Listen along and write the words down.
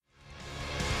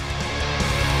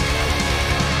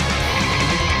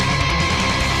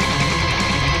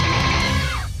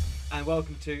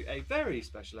welcome to a very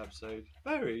special episode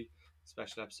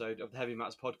of the Heavy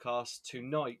Mats podcast.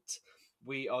 Tonight,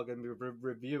 we are going to be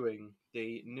reviewing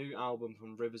the new album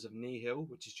from Rivers of Nihil,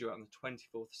 which is due out on the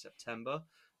 24th of September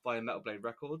via Metal Blade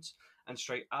Records. And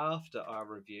straight after our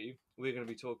review, we're going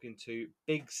to be talking to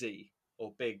Bigsy,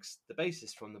 or Biggs, the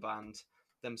bassist from the band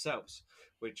themselves,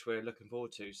 which we're looking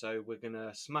forward to. So we're going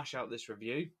to smash out this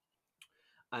review,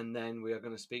 and then we are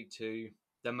going to speak to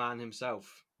the man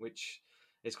himself, which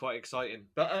is quite exciting.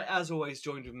 But as always,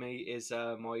 joined with me is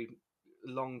my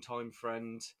longtime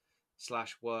friend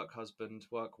 / work husband,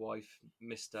 work wife,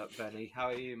 Mr. Benny. How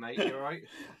are you, mate? You all right?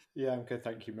 Yeah, I'm good,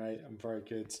 thank you, mate. I'm very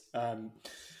good.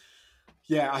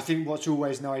 Yeah, I think what's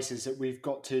always nice is that we've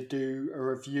got to do a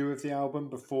review of the album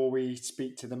before we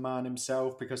speak to the man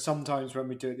himself, because sometimes when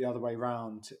we do it the other way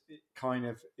round,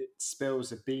 it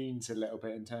spills the beans a little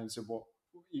bit in terms of what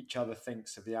each other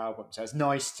thinks of the album. So it's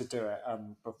nice to do it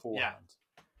beforehand.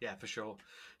 Yeah, for sure.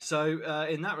 So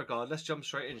in that regard, let's jump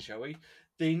straight in, shall we?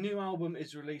 The new album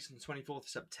is released on the 24th of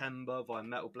September via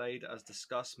Metal Blade. As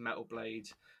discussed, Metal Blade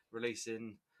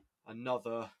releasing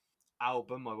another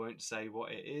album. I won't say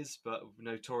what it is, but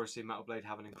notoriously Metal Blade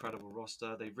have an incredible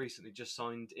roster. They've recently just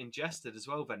signed Ingested as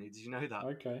well, Benny. Did you know that?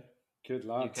 Okay, good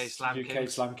lads. UK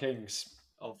Slam Kings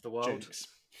of the world. Jinx.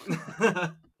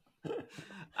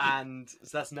 And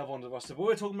so that's another one on the roster. But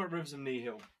we're talking about Rivers of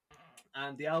Nihil.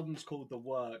 And the album's called The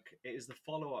Work. It is the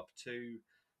follow-up to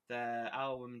their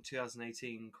album in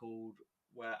 2018 called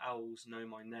Where Owls Know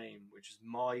My Name, which is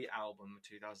my album of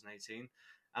 2018.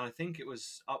 And I think it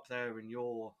was up there in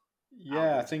your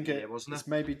I think it's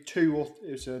maybe it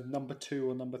was a number 2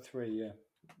 or number 3,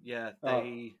 Yeah,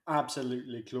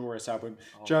 absolutely glorious album.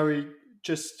 Joey,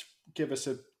 just give us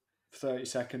 30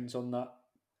 seconds on that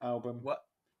album. Well,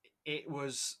 it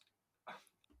was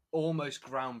almost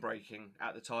groundbreaking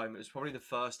at the time. It was probably the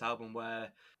first album where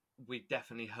we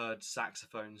definitely heard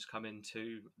saxophones come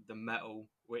into the metal,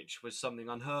 which was something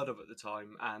unheard of at the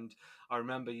time. And I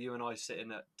remember you and I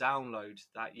sitting at Download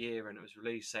that year and it was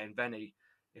released saying, Benny,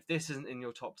 if this isn't in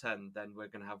your top 10, then we're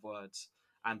going to have words,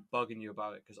 and bugging you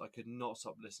about it because I could not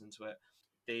stop listening to it.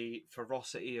 The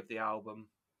ferocity of the album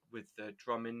with the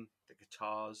drumming, the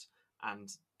guitars, and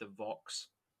the vox,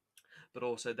 but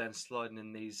also then sliding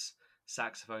in these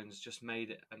saxophones just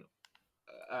made it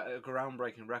a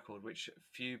groundbreaking record, which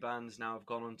few bands now have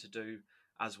gone on to do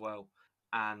as well.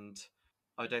 And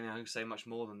I don't think I can say much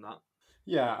more than that.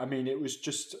 Yeah, I mean, it was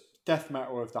just death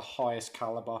metal of the highest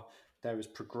caliber. There was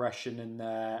progression in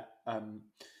there.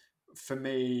 For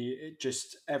me,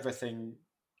 everything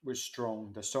was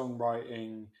strong. The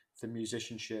songwriting, the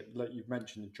musicianship, like you've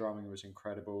mentioned, the drumming was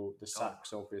incredible. The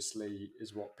sax, obviously,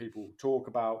 is what people talk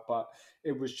about, but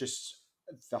it was just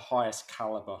the highest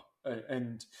caliber.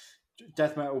 And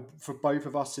death metal for both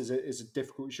of us is a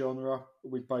difficult genre.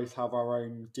 We both have our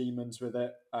own demons with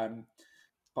it.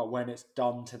 But when it's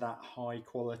done to that high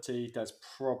quality, there's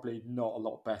probably not a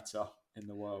lot better in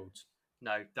the world.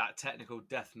 No, that technical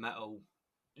death metal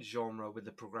genre with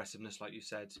the progressiveness, like you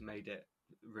said, made it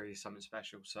really something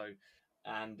special. So,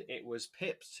 and it was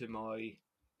pipped to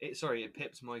it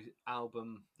pipped my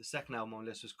album. The second album on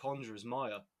the list was Conjurer's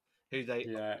Maya, who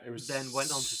then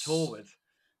went on to tour with.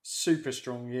 Super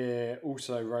strong year.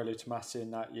 Also, Rolo Tomasi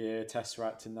in that year,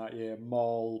 Tesseract in that year,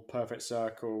 Mole, Perfect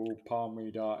Circle, Palm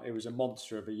Reader. It was a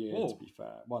monster of a year, to be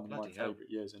fair. One of my favourite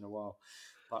years in a while.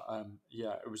 But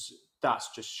it was. That's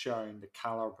just showing the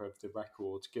calibre of the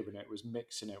record, given it was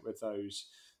mixing it with those,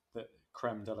 the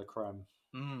creme de la creme.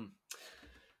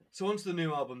 So on to the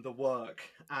new album, The Work,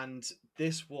 and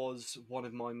this was one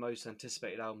of my most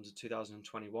anticipated albums of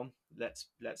 2021.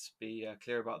 Let's be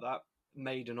clear about that.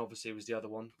 Maiden obviously was the other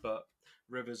one, but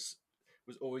Rivers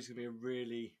was always going to be a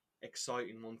really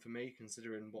exciting one for me,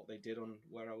 considering what they did on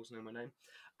Where Owls Know My Name.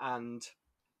 And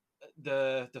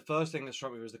the first thing that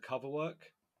struck me was the cover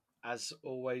work. As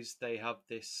always, they have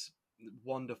this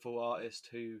wonderful artist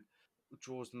who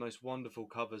draws the most wonderful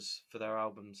covers for their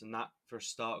albums, and that, for a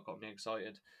start, got me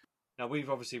excited. Now,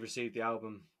 we've obviously received the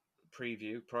album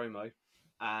promo,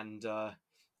 and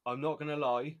I'm not going to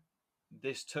lie,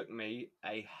 this took me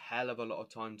a hell of a lot of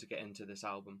time to get into this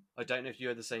album. I don't know if you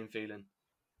had the same feeling.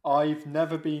 I've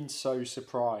never been so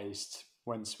surprised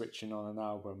when switching on an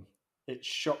album. It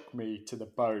shocked me to the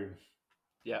bone.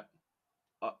 Yeah.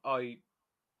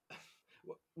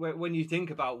 When you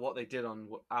think about what they did on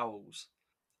Owls,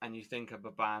 and you think of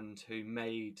a band who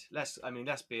made, let's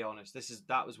be honest,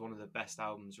 that was one of the best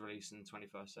albums released in the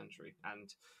 21st century,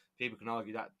 and people can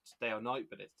argue that day or night,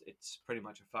 but it's pretty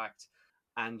much a fact.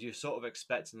 And you're sort of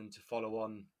expecting them to follow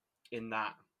on in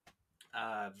that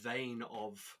vein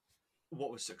of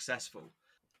what was successful.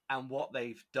 And what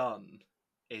they've done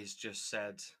is just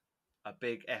said a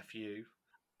big FU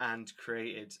and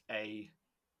created a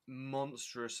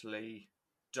monstrously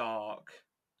dark,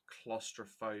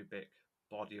 claustrophobic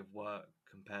body of work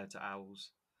compared to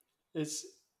Owls. It's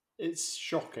it's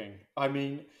shocking. I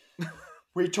mean,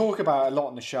 we talk about it a lot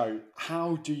on the show.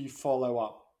 How do you follow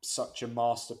up such a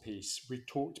masterpiece? We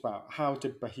talked about how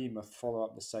did Behemoth follow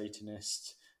up the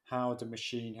Satanist? How did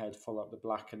Machine Head follow up the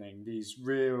Blackening? These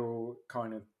real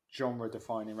kind of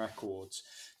genre-defining records.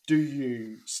 Do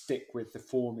you stick with the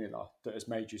formula that has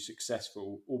made you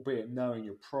successful, albeit knowing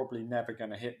you're probably never going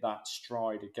to hit that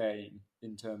stride again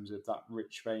in terms of that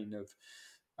rich vein of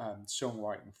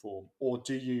songwriting form, or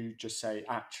do you just say,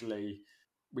 actually,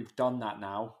 we've done that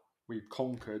now, we've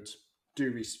conquered.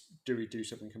 Do we do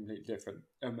something completely different?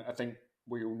 I think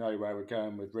we all know where we're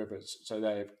going with Rivers. So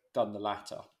they've done the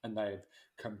latter, and they've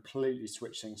completely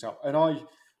switched things up. And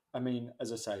I mean,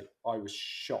 as I say, I was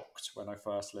shocked when I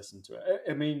first listened to it.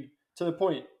 I mean, to the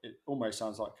point, it almost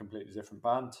sounds like a completely different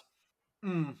band.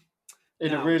 Mm.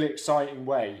 In Now, a really exciting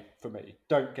way for me.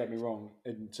 Don't get me wrong.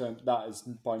 In terms, that is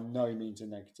by no means a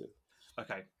negative.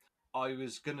 okay, I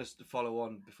was going to follow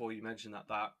on before you mentioned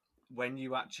that when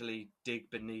you actually dig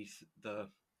beneath the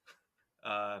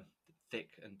uh,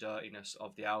 thick and dirtiness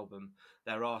of the album,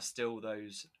 there are still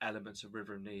those elements of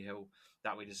River of Nihil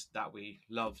that we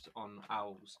loved on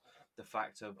Owls. The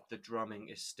fact of the drumming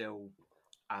is still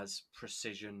as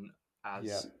precision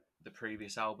Yeah, as the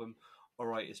previous album. All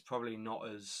right, it's probably not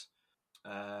as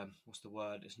what's the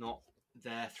word? It's not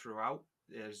there throughout.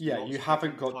 There's yeah. You lots of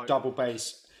haven't different got type. double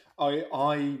bass.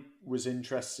 I was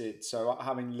interested. So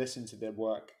having listened to their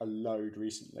work a load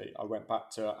recently, I went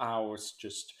back to Ours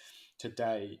just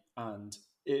today, and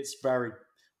it's very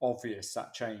obvious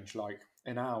that change. Like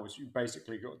in Ours, you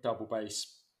basically got double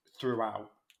bass throughout.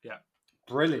 Yeah,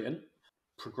 Brilliant,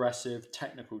 progressive,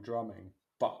 technical drumming,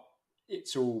 but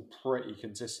it's all pretty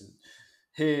consistent.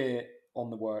 Here on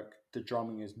the work, the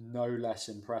drumming is no less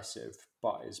impressive,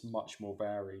 but is much more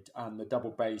varied, and the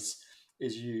double bass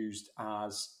is used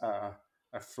as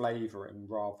a flavouring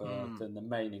rather mm, than the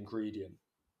main ingredient.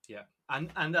 yeah,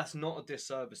 and that's not a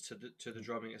disservice to the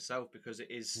drumming itself because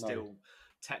it is No, still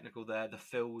technical. There, the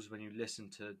fills when you listen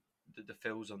to the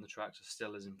fills on the tracks are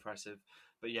still as impressive.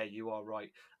 But yeah, you are right,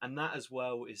 and that as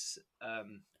well is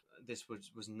this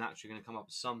was naturally going to come up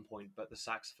at some point. But the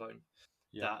saxophone,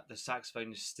 yeah, that the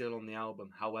saxophone is still on the album.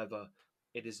 However,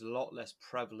 it is a lot less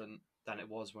prevalent than it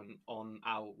was when on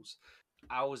Owls.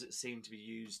 Owls, it seemed to be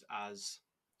used as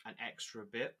an extra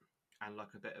bit and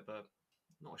like a bit of a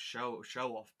not a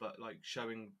show off, but like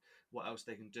showing what else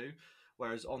they can do.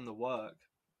 Whereas on the work,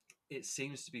 it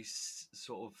seems to be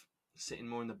sort of sitting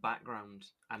more in the background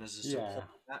and as a yeah. support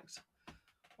act.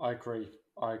 I agree.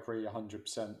 I agree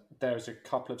 100%. There's a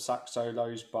couple of sax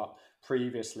solos, but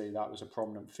previously that was a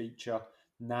prominent feature.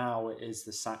 Now it is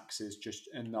the sax is just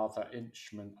another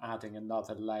instrument, adding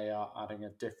another layer, adding a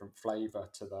different flavour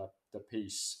to the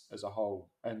piece as a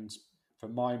whole. And for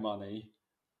my money,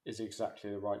 is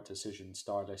exactly the right decision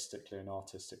stylistically and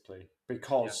artistically Yeah,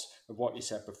 because of what you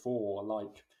said before.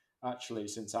 Like, actually,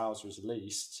 since ours was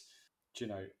released, you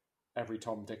know, every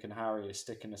Tom, Dick, and Harry is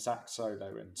sticking a sax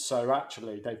solo in. So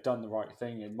actually, they've done the right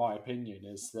thing, in my opinion,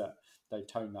 is that they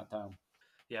toned that down.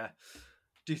 yeah.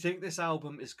 Do you think this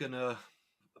album is gonna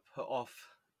put off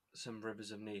some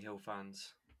Rivers of Nihil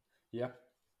fans? Yeah,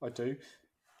 I do.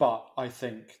 But I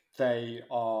think they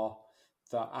are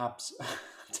the abs.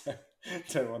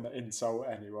 Don't want to insult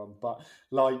anyone, but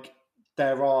like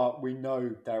we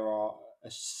know there are a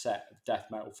set of death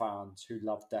metal fans who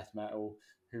love death metal,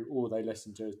 who all they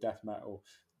listen to is death metal.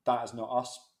 That is not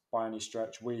us by any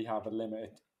stretch. We have a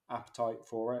limited appetite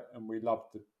for it, and we love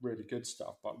the really good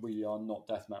stuff, but we are not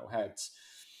death metal heads.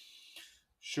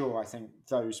 Sure, I think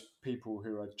those people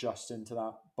who are just into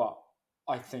that, but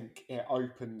I think it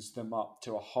opens them up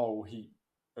to a whole heap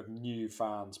of new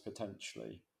fans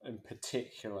potentially. And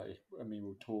particularly, I mean,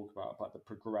 we'll talk about the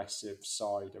progressive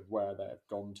side of where they've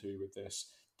gone to with this.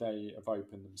 They have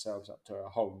opened themselves up to a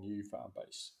whole new fan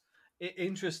base.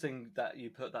 Interesting that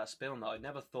you put that spin on that. I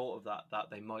never thought of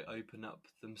that they might open up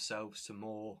themselves to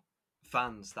more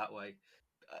fans that way.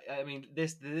 I mean,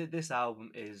 this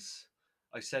album is.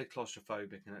 I said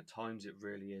claustrophobic, and at times it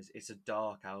really is. It's a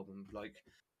dark album. Like,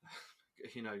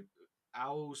 you know,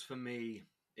 Owls for me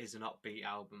is an upbeat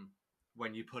album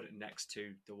when you put it next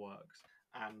to the works,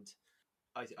 and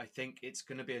I think it's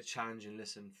going to be a challenging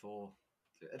listen for.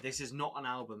 This is not an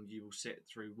album you will sit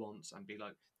through once and be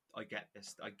like, I get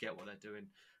this, I get what they're doing.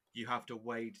 You have to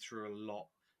wade through a lot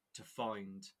to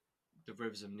find the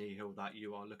Rivers of Nihil that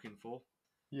you are looking for.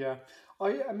 Yeah,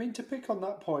 I mean to pick on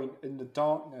that point in the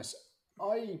darkness.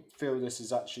 I feel this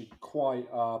is actually quite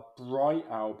a bright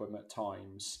album at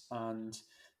times, and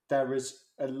there is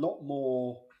a lot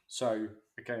more. So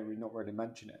again, we've not really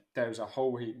mentioned it. There's a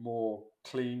whole heap more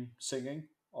clean singing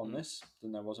on Mm. this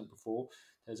than there wasn't before.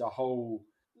 There's a whole.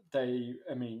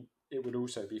 I mean, it would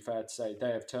also be fair to say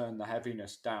they have turned the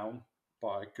heaviness down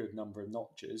by a good number of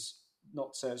notches.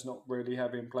 Not to say it's not really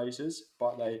heavy in places,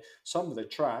 but some of the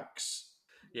tracks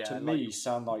to Yeah, like me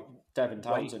sound like Devin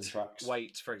Townsend tracks.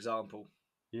 Wait, for example.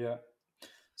 Yeah,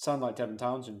 sound like Devin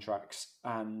Townsend tracks,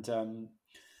 and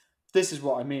this is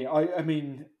what I mean. I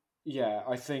mean, yeah,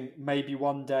 I think maybe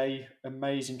one day,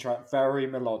 amazing track, very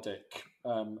melodic.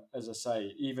 As I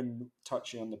say, even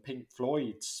touching on the Pink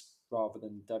Floyds rather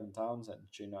than Devin Townsend,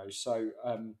 So,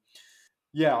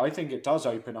 yeah, I think it does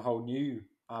open a whole new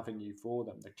avenue for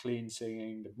them. The clean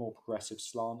singing, the more progressive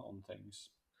slant on things.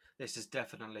 This is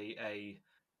definitely a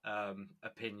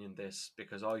opinion. This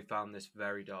because I found this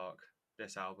very dark.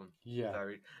 This album Yeah,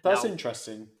 very that's now.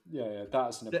 interesting. Yeah,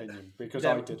 that's an There, opinion because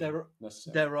I didn't there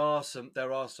necessarily.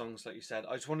 there are songs like you said.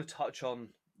 I just want to touch on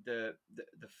the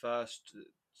first.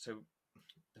 So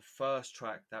the first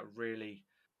track that really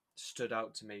stood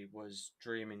out to me was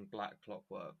 "Dreaming Black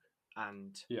Clockwork,"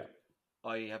 and Yeah,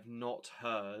 I have not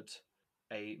heard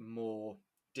a more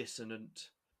dissonant,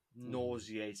 mm,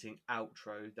 nauseating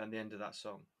outro than the end of that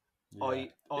song. yeah, I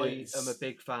am a it's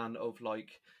big fan of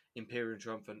like Imperial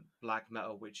Triumphant black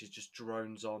metal, which is just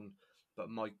drones on. But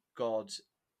my God,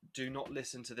 do not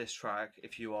listen to this track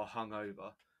if you are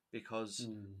hungover because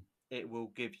mm, it will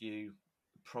give you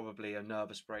probably a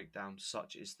nervous breakdown.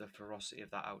 Such is the ferocity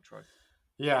of that outro.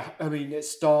 yeah. I mean, it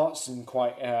starts in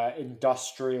quite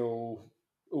industrial,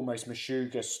 almost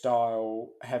Meshuggah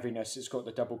style heaviness. It's got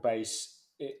the double bass.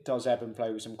 It does ebb and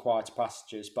flow with some quieter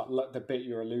passages, but look, the bit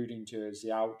you're alluding to is the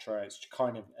outro. It's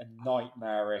kind of a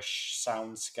nightmarish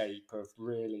soundscape of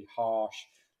really harsh,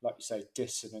 like you say,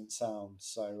 dissonant sounds.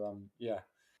 So, yeah,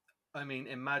 I mean,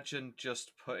 imagine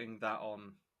just putting that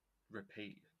on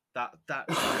repeat. That track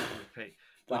on repeat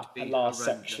would that be last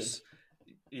section. horrendous.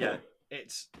 Yeah,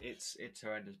 it's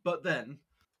horrendous. But then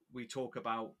we talk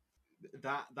about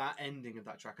that ending of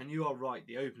that track, and you are right.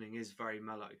 The opening is very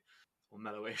mellow or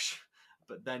mellowish,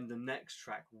 but then the next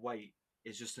track, "Wait,"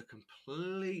 is just a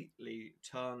completely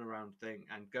turnaround thing,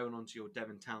 and going on to your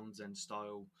Devin Townsend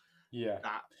style, Yeah.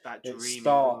 that It dreamy work.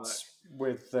 starts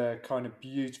with the kind of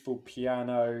beautiful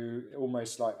piano,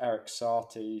 almost like Eric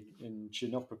Satie in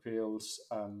Chinopopeals.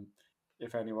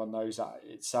 If anyone knows that,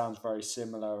 it sounds very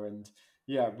similar. And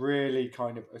yeah, really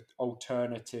kind of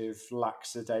alternative,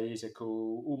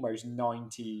 lackadaisical, almost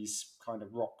 90s kind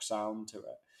of rock sound to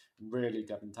it. Really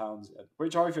Devin Townsend,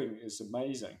 which I think is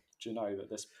amazing. Do you know that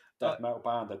this Uh, death metal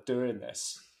band are doing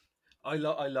this? I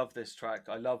love this track.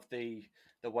 I love the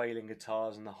wailing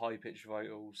guitars and the high pitched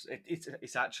vocals.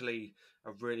 It's actually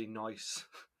a really nice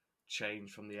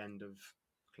change from the end of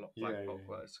Black Yeah, yeah,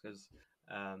 Clockworks because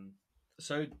um,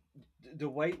 so the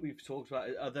weight we've talked about.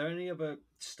 Are there any other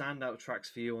standout tracks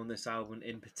for you on this album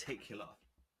in particular?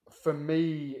 for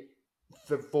me,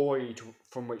 the void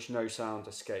from which no sound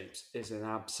escapes is an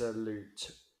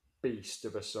absolute beast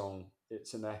of a song.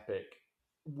 It's an epic.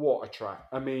 What a track!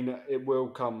 I mean, it will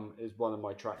come as one of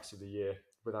my tracks of the year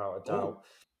without a Oh, doubt.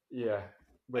 Yeah,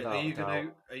 without a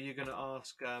doubt. are you gonna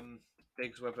ask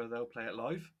Biggs whether they'll play it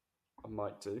live? I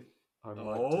might do. I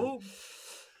might do. Oh,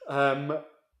 Um,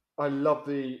 I love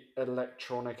the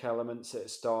electronic elements it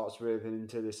starts with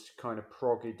into this kind of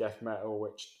proggy death metal,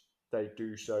 which they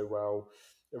do so well.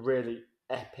 A really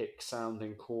epic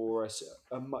sounding chorus,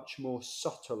 a much more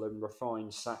subtle and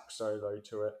refined sax solo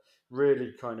to it.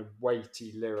 Really kind of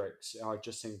weighty lyrics. I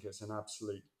just think it's an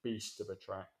absolute beast of a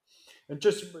track. And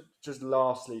just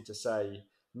lastly to say,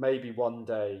 maybe one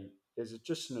day is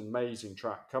just an amazing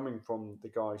track coming from the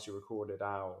guys who recorded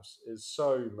Owls. Is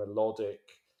so melodic,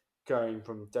 going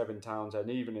from Devin Townsend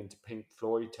even into Pink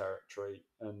Floyd territory.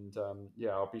 And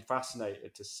yeah, I'll be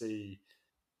fascinated to see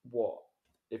what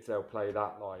if they'll play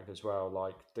that live as well.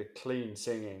 Like the clean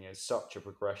singing is such a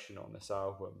progression on this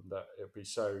album that it'll be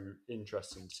so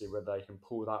interesting to see whether they can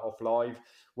pull that off live,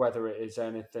 whether it is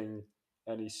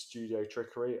any studio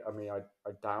trickery. I mean, I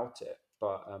doubt it,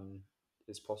 but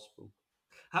it's possible.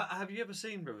 have you ever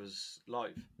seen Rivers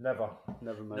live? Never,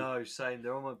 never, mate. No, same.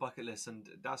 They're on my bucket list, and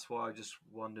that's why I just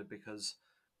wondered because,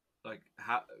 like,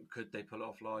 how could they pull it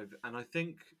off live? And I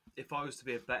think if I was to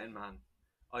be a betting man,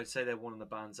 I'd say they're one of the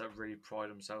bands that really pride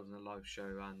themselves in a live show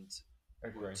and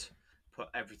Agree. would put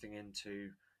everything into,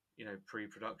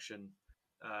 pre-production.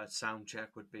 Sound check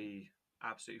would be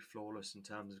absolutely flawless in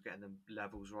terms of getting the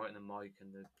levels right in the mic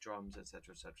and the drums,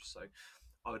 etc., etc. So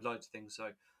I would like to think so.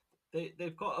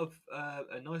 they've got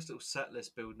a nice little set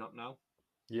list building up now,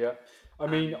 Yeah, I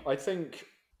mean, and I think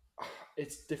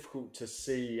it's difficult to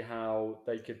see how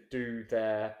they could do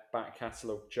their back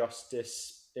catalogue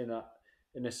justice in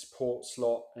a support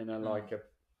slot in a mm, like a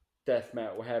death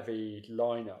metal heavy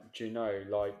lineup. Do you know,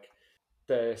 like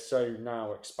they're so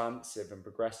now expansive and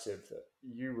progressive that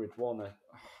you would want to.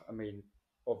 I mean,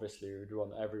 obviously, you would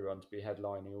want everyone to be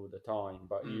headlining all the time,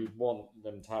 but mm, you'd want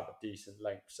them to have a decent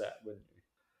length set, wouldn't you?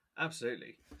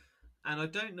 absolutely. And I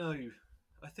don't know.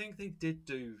 I think they did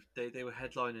do. They were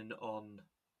headlining on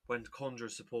when Conjure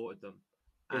supported them,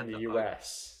 In the and I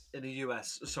US, in the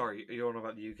US. Sorry, you're on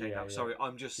about the UK yeah, now. yeah, Sorry,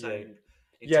 I'm just yeah, saying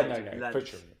in yeah. terms No, of no, for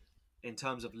sure. length. In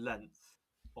terms of length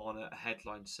on a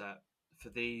headline set for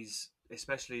these,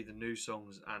 especially the new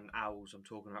songs and owls. I'm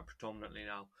talking about predominantly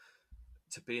now.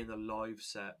 To be in the live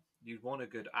set, you'd want a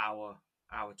good hour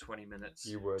 20 minutes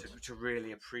You would, to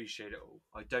really appreciate it all.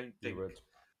 I don't you think would.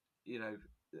 you know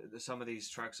some of these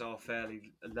tracks are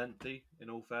fairly lengthy in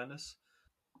all fairness,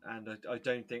 and I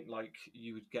don't think like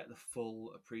you would get the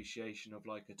full appreciation of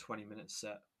like a 20-minute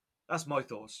set. That's my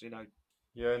thoughts.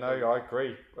 Yeah, no, So I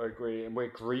agree. I agree, and we're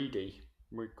greedy.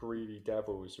 We're greedy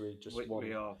devils. We just we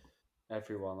want are.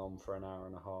 everyone on for an hour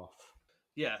and a half.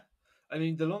 Yeah, I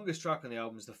mean the longest track on the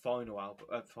album is the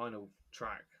final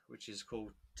track, which is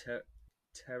called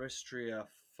Terrestria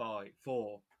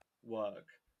 4 Work.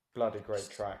 Bloody great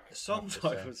track, I Song have to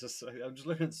say. titles are so, I'm just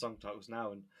looking at song titles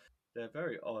now, and they're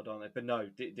very odd, aren't they? But no,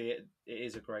 it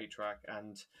is a great track,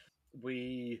 and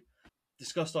we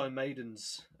discussed Iron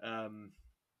Maiden's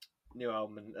new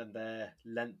album and their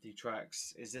lengthy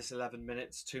tracks. Is this 11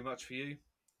 minutes too much for you?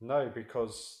 No,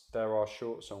 because there are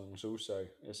short songs also.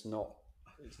 It's not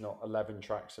 11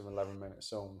 tracks of 11-minute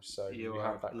songs, so You you are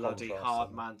have a that bloody contrast hard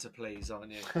in man to please,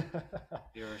 aren't you? there.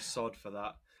 You're a sod for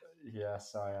that.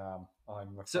 Yes, I am.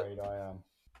 I'm So afraid I am.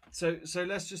 so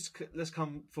let's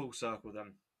come full circle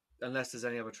then. Unless there's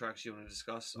any other tracks you want to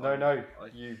discuss, No, no, I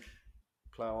you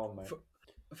plow on, mate.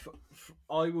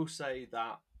 I will say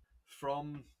that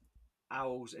from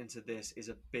Owls into this is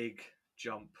a big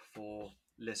jump for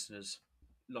listeners.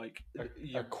 Like A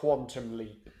you, quantum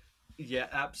leap. yeah,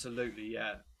 absolutely,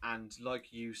 yeah. And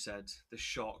like you said, the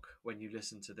shock when you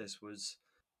listened to this was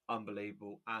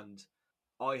unbelievable. And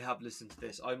I have listened to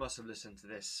this. I must have listened to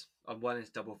this. I'm well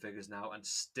into double figures now, and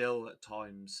still at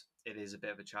times it is a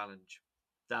bit of a challenge.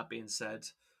 That being said,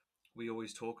 we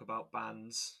always talk about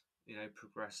bands,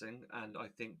 progressing, and I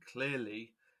think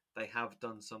clearly they have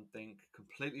done something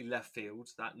completely left field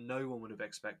that no one would have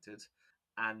expected,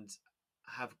 and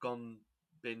have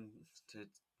been to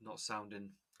not sounding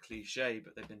cliche,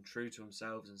 but they've been true to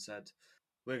themselves and said,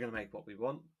 "We're going to make what we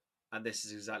want, and this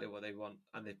is exactly what they want,"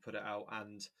 and they've put it out.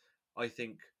 And I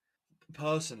think,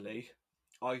 personally,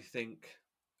 I think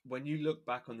when you look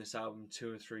back on this album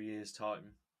 2 or 3 years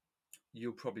time,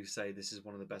 you'll probably say this is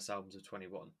one of the best albums of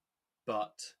 21.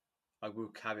 But I will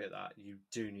caveat that you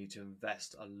do need to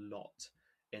invest a lot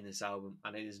in this album,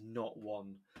 and it is not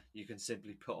one you can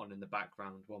simply put on in the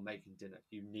background while making dinner.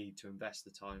 You need to invest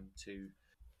the time to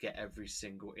get every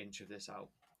single inch of this out.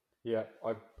 Yeah,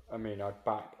 I mean, I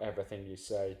back everything you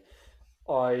say.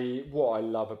 What I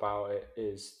love about it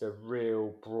is the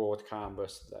real broad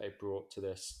canvas that they brought to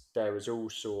this. There is all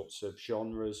sorts of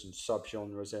genres and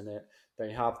subgenres in it.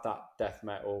 They have that death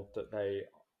metal that they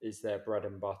is their bread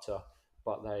and butter,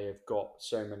 but they have got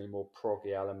so many more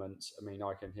proggy elements. I mean,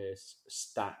 I can hear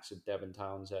stacks of Devon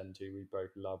Townsend, who we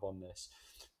both love on this.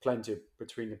 Plenty of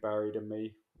Between the Buried and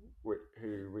Me,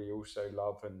 who we also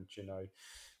love, and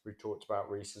we talked about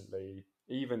recently.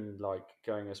 Even like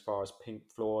going as far as Pink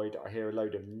Floyd, I hear a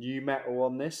load of new metal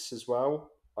on this as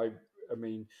well. I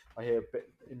mean, I hear a bit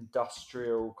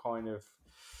industrial kind of.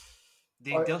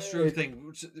 The industrial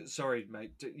thing, sorry,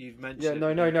 mate, you've Yeah, mentioned it, no,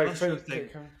 but the no, no. industrial thing,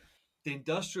 Keep going. the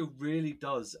industrial really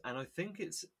does, and I think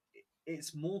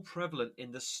it's more prevalent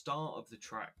in the start of the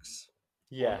tracks on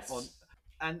Yes.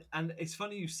 and it's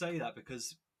funny you say that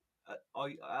because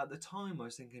I at the time I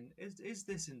was thinking is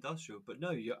this industrial, but no,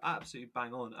 you're absolutely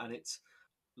bang on, and it's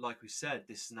like we said,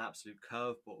 this is an absolute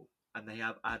curveball, and they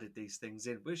have added these things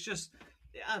in, which just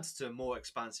it adds to a more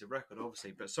expansive record,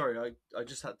 obviously. But sorry, I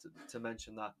just had to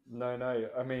mention that. No, no.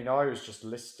 I mean, I was just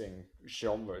listing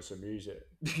genres of music,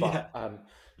 Yeah, but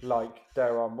like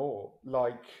there are more.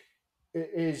 Like it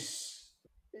is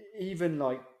even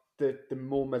like the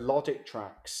more melodic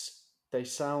tracks. They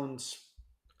sound,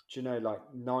 like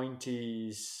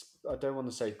 90s. I don't want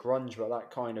to say grunge, but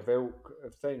that kind of ilk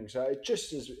of thing. So it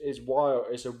just is wild.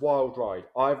 It's a wild ride.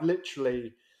 I've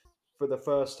literally, for the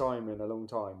first time in a long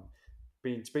time,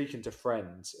 been speaking to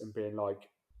friends and being like,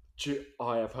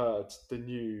 I have heard the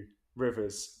new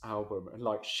Rivers album and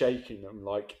like shaking them,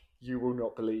 like you will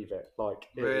not believe it. Like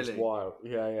it is Really? wild.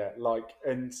 Yeah, yeah. Like,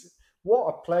 and what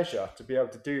a pleasure to be able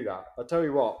to do that. I tell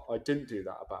you what, I didn't do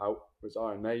that about was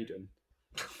Iron Maiden.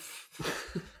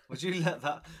 Would you let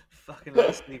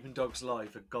Sleeping Dogs lie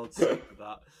for God's sake with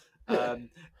that?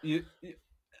 You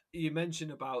you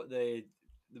mentioned about the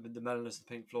mellowness of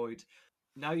Pink Floyd.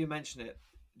 Now you mention it.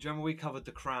 Do you remember we covered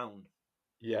The Crown?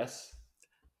 Yes.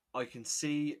 I can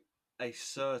see a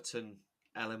certain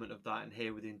element of that in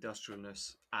here with the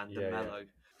industrialness and the Yeah, yeah. mellow.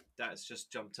 That's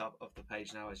just jumped up off the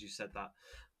page now as you said that.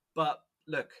 But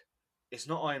look, it's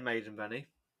not Iron Maiden, Benny.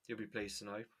 You'll be pleased to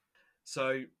know.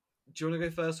 So, do you want to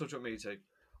go first, or do you want me to?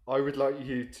 I would like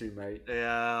you to, mate.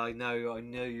 Yeah, I know. I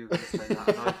knew you were going to say that,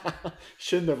 and I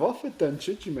Shouldn't have offered then,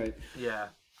 should you, mate? yeah,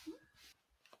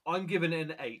 I'm giving it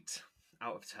an 8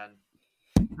 out of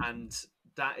 10, and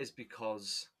that is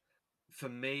because for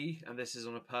me, and this is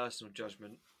on a personal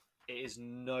judgment, it is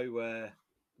nowhere.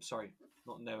 Sorry,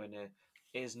 not nowhere near.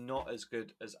 It is not as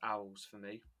good as Owls for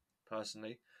me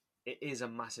personally. It is a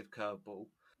massive curveball.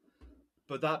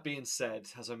 But that being said,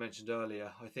 as I mentioned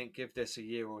earlier, I think give this a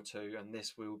year or two, and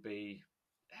this will be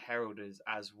heralded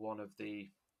as one of the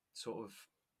sort of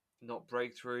not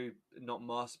breakthrough, not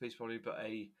masterpiece probably, but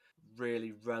a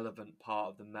really relevant part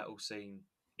of the metal scene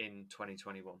in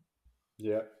 2021.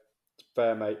 Yeah,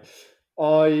 fair, mate.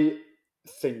 I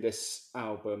think this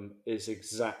album is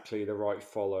exactly the right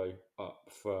follow up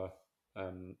for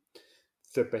um,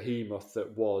 the behemoth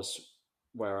that was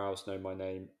Where Owls Know My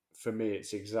Name. For me,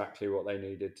 it's exactly what they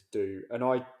needed to do. And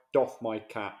I doff my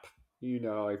cap. You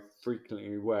know, I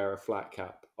frequently wear a flat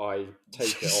cap. I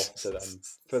take it off to them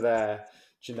for their,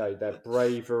 their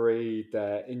bravery,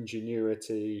 their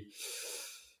ingenuity.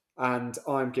 And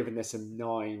I'm giving this a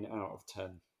 9 out of 10.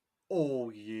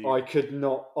 Oh, you. I could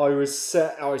not. I was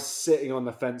sitting on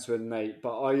the fence with Nate,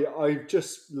 but I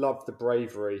just love the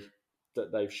bravery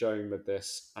that they've shown with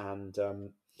this, and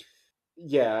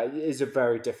yeah, it is a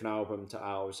very different album to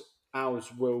Owls.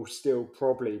 Owls will still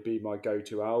probably be my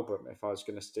go-to album if I was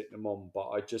going to stick them on, but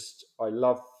I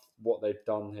love what they've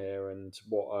done here and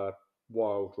what a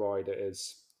wild ride it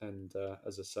is. And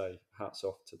as I say, hats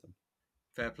off to them.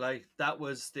 Fair play. That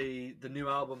was the new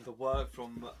album, The Work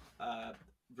from uh,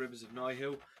 Rivers of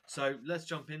Nihil. So let's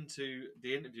jump into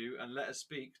the interview and let us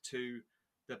speak to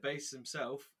the bass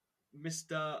himself,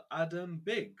 Mr. Adam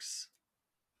Biggs.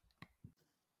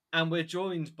 And we're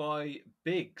joined by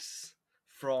Biggs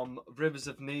from Rivers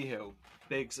of Nihil.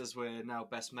 Biggs, as we're now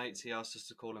best mates, he asked us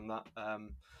to call him that.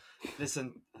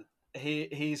 Listen,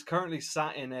 he's currently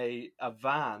sat in a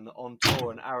van on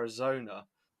tour in Arizona.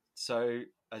 So,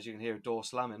 as you can hear, a door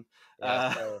slamming. Yeah,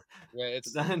 Uh, so yeah,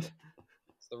 and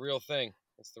it's the real thing.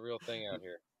 It's the real thing out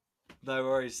here. no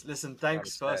worries. Listen, A lot of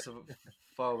thanks first respect. and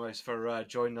foremost for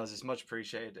joining us. It's much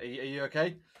appreciated. Are you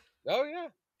okay? Oh yeah,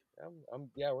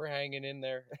 yeah, we're hanging in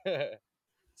there.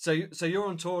 So you're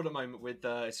on tour at the moment with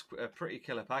it's a pretty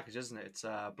killer package, isn't it? It's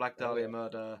Black Oh Dahlia yeah.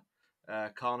 Murder,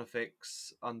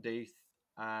 Carnifex, Undeath,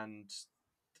 and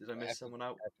did I miss after someone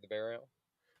out? after the burial.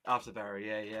 Afterbury,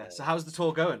 yeah, yeah. So Uh, how's the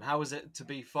tour going? How is it to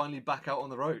be finally back out on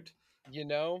the road?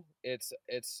 it's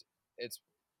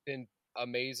been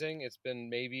amazing. It's been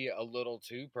maybe a little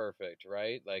too perfect,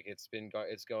 right? Like it's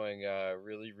going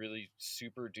really really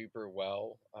super duper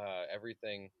well.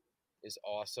 Everything is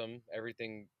awesome.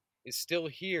 Everything is still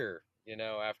here,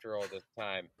 after all this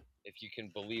time, if you can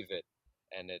believe it.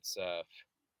 And it's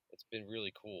been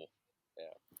really cool.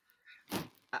 Yeah.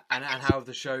 And how have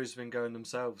the shows been going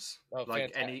themselves? Oh,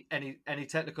 Like fantastic. any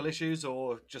technical issues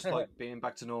or just like being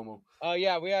back to normal?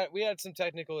 Yeah, we had some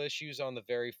technical issues on the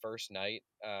very first night.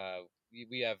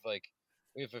 We have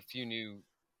a few new,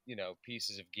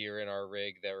 pieces of gear in our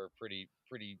rig that were pretty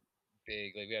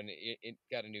big. Like we had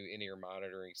got a new in-ear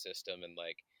monitoring system, and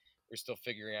like we're still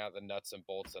figuring out the nuts and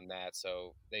bolts on that.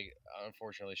 So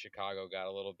unfortunately Chicago got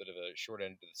a little bit of a short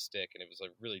end of the stick, and it was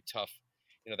like really tough.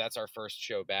 That's our first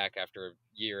show back after a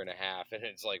year and a half, and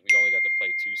it's like we only got to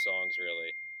play two songs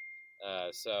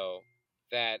really. So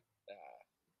that.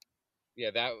 Yeah,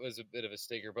 that was a bit of a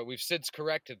stinker, but we've since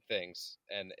corrected things,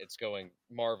 and it's going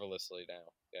marvelously now.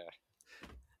 Yeah.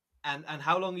 And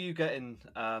how long are you getting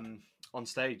on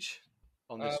stage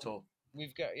on this Um, tour?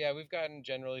 we've gotten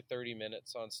generally 30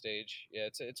 minutes on stage. Yeah,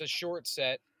 it's a short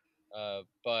set,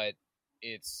 but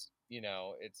it's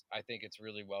I think it's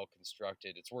really well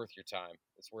constructed. It's worth your time.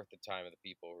 It's worth the time of the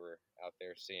people who are out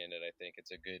there seeing it. I think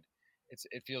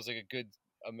it feels like a good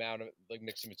amount of like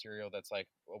mix of material that's like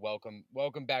a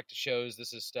welcome back to shows.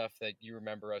 This is stuff that you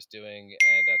remember us doing,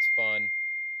 and that's fun,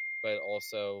 but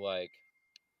also like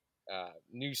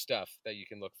new stuff that you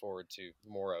can look forward to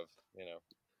more of.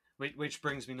 which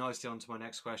brings me nicely on to my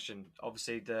next question.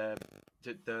 Obviously, the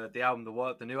album,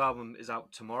 the new album is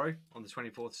out tomorrow on the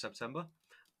 24th of September,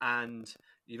 and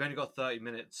you've only got 30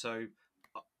 minutes so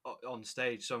on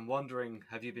stage. So I'm wondering,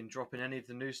 have you been dropping any of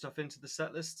the new stuff into the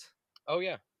set list? Oh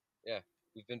yeah, yeah.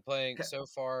 We've been playing so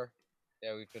far.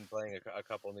 Yeah, we've been playing a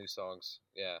couple new songs.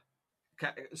 Yeah.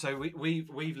 So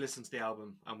we've listened to the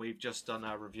album and we've just done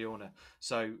our review on it.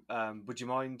 So would you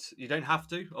mind? You don't have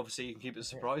to. Obviously, you can keep it a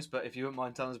surprise. But if you wouldn't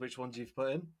mind telling us which ones you've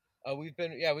put in. We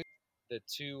the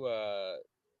two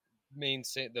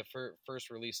the first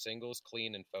release singles,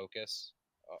 "Clean" and "Focus,"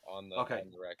 on the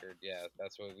record. Yeah,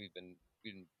 that's what we've been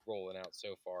rolling out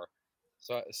so far.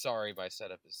 So sorry, my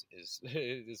setup is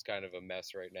is kind of a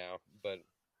mess right now, but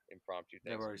impromptu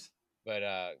things. No worries. But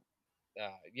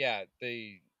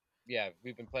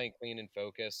we've been playing "Clean" and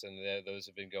 "Focus," and those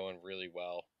have been going really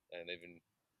well, and they've been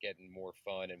getting more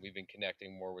fun, and we've been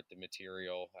connecting more with the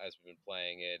material as we've been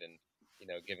playing it, and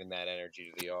giving that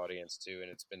energy to the audience too.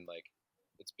 And it's been like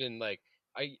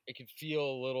I could feel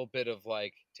a little bit of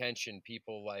like tension,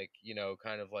 people like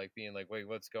kind of like being like, wait,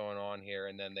 what's going on here?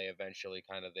 And then they eventually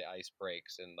kind of the ice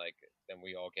breaks, and like then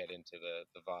we all get into the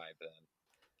vibe then.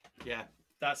 Yeah,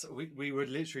 that's we were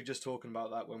literally just talking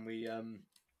about that when we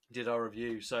did our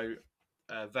review. So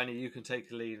Venny, you can take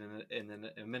the lead in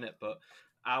a minute, but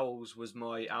Owls was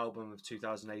my album of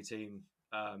 2018.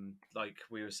 Like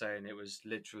we were saying, it was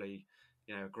literally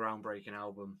a groundbreaking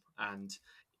album, and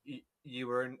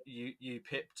you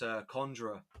pipped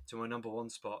Conjurer to my number one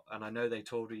spot, and I know they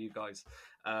toured with you guys.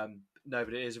 No,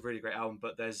 but it is a really great album.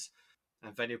 But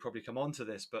and Venny will probably come on to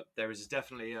this, but there is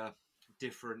definitely a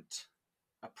different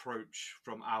approach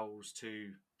from Owls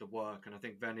to the work, and I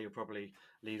think Venny will probably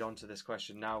lead on to this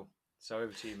question now. So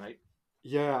over to you, mate.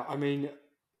 Yeah, I mean,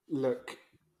 look,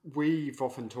 we've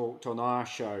often talked on our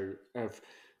show of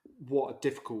what a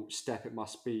difficult step it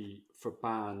must be for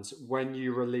bands when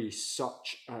you release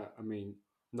such,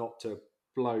 not to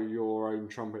blow your own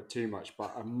trumpet too much,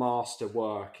 but a master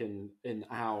work in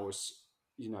Owls,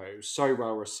 so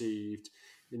well received.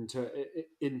 In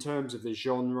terms of the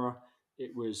genre,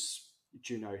 it was,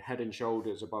 head and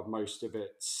shoulders above most of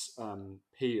its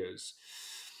peers.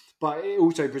 But it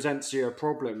also presents you a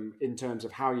problem in terms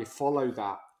of how you follow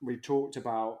that. We've talked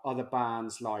about other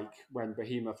bands like when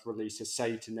Behemoth released a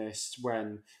Satanist,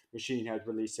 when Machine Head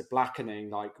released a Blackening,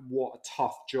 like what a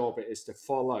tough job it is to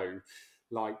follow.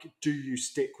 Like, do you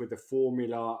stick with the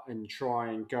formula and try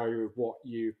and go with what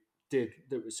you did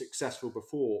that was successful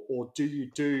before, or do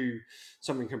you do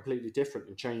something completely different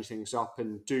and change things up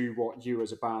and do what you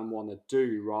as a band want to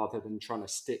do rather than trying to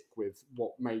stick with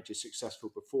what made you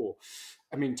successful before?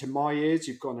 I mean, to my ears,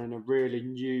 you've gone in a really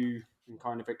new and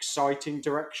kind of exciting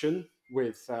direction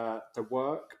with the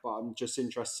work, but I'm just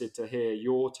interested to hear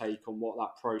your take on what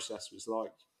that process was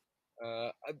like.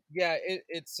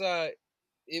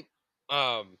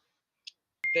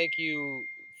 Thank you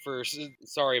for.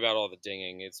 Sorry about all the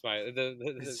dinging. It's my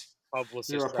the publicist.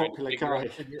 You're a popular guy.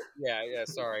 Yeah.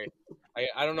 Sorry,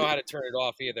 I don't know how to turn it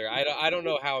off either. I don't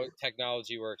know how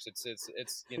technology works. It's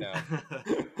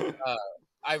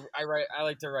I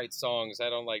like to write songs. I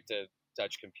don't like to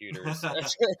touch computers.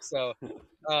 So,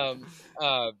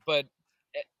 but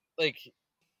like.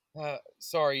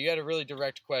 Sorry, you had a really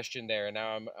direct question there, and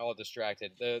now I'm all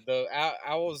distracted. The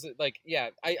Owls, like, yeah,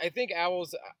 I think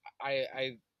Owls.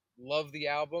 I love the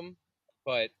album,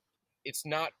 but it's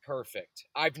not perfect.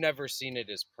 I've never seen it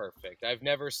as perfect. I've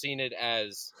never seen it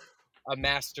as a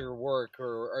master work,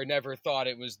 or never thought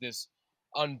it was this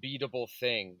unbeatable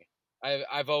thing. I've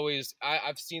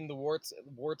seen the warts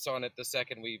on it the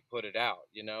second we put it out.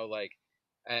 Like.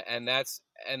 And that's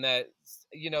how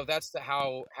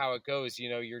it goes.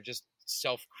 You're just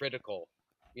self-critical,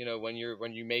 when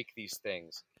you make these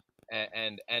things,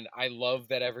 and I love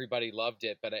that everybody loved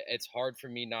it, but it's hard for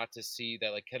me not to see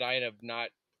that, like, could I have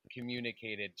not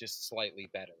communicated just slightly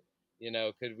better?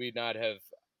 Could we not have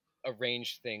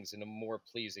arranged things in a more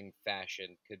pleasing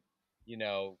fashion? Could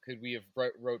we have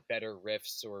wrote better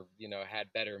riffs, or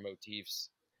had better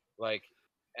motifs, like,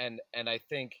 and I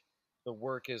think the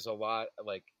work is a lot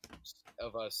like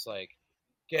of us, like,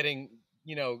 getting,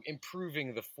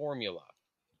 improving the formula,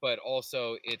 but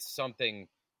also it's something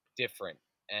different,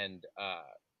 and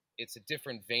it's a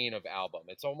different vein of album.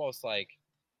 It's almost like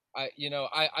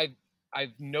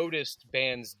I've noticed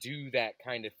bands do that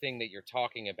kind of thing that you're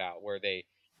talking about, where they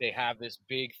have this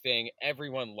big thing,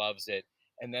 everyone loves it,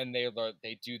 and then they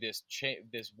do this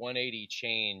 180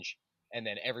 change, and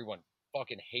then everyone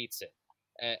fucking hates it,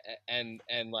 and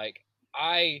like,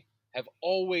 I have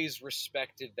always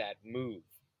respected that move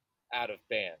out of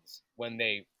bands when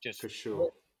they just For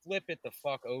sure. flip it the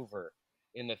fuck over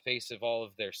in the face of all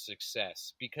of their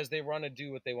success because they want to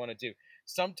do what they want to do.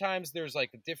 Sometimes there's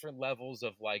like different levels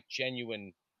of like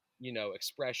genuine,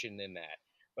 expression in that.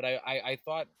 But I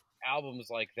thought albums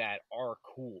like that are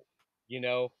cool,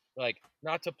 like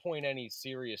not to point any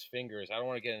serious fingers. I don't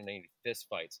want to get in any fist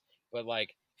fights, but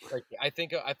like I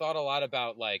thought a lot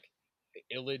about like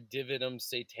Illid Dividum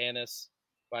Satanis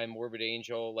by Morbid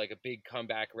Angel, like a big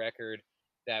comeback record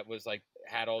that was like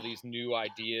had all these new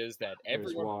ideas that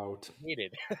everyone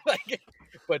hated. Like,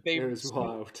 but it was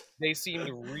wild. They seemed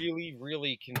really,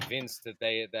 really convinced that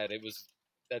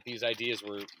that these ideas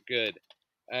were good,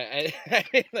 and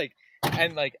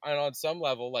and on some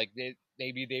level, like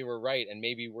maybe they were right, and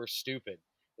maybe we're stupid.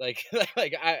 Like,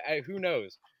 I who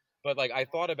knows? But like I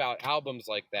thought about albums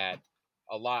like that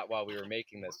a lot while we were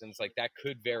making this, and it's like that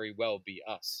could very well be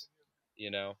us,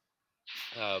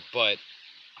 but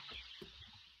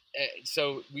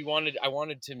so I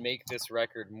wanted to make this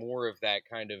record more of that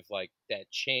kind of like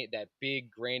that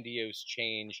big grandiose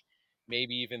change,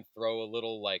 maybe even throw a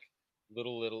little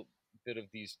bit of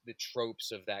the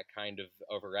tropes of that kind of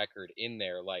a record in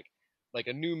there, like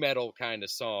a new metal kind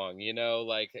of song,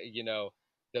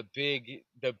 the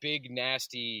big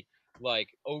nasty like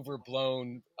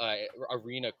overblown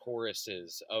arena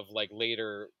choruses of like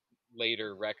later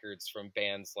records from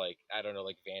bands like, I don't know,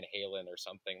 like Van Halen or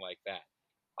something like that.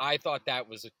 I thought that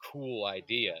was a cool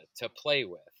idea to play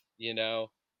with,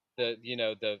 the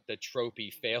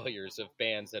tropey failures of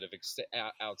bands that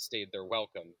have outstayed their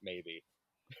welcome, maybe.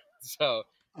 So,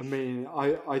 I mean,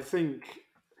 I think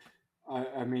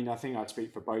I'd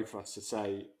speak for both of us to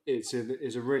say it's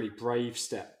a really brave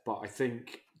step, but I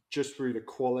think just through the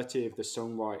quality of the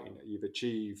songwriting that you've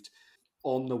achieved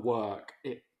on the work,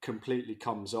 it completely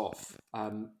comes off.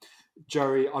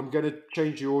 Joey, I'm going to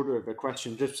change the order of the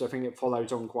question just because I think it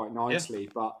follows on quite nicely.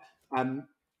 Yeah.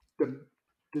 But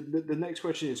the next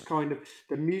question is kind of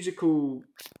the musical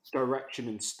direction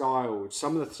and style.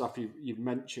 Some of the stuff you've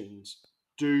mentioned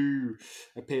do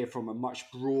appear from a much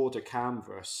broader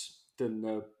canvas than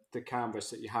the canvas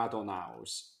that you had on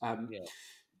ours.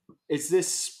 Is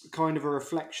this kind of a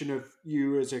reflection of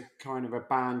you as a kind of a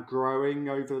band growing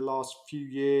over the last few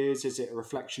years? Is it a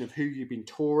reflection of who you've been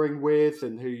touring with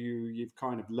and who you've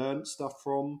kind of learned stuff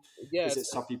from? Yeah, is it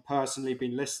stuff you've personally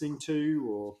been listening to,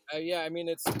 or? Yeah, I mean,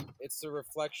 it's a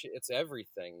reflection. It's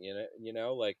everything,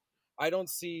 like I don't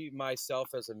see myself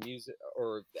as a music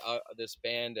or this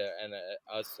band and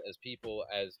us as people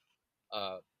as,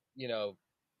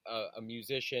 a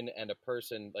musician and a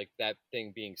person, like that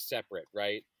thing being separate,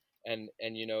 right? And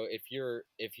if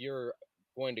you're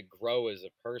going to grow as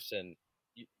a person,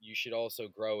 you should also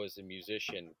grow as a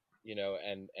musician,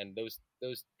 and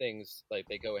those things, like,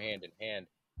 they go hand in hand.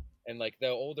 And like the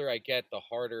older I get, the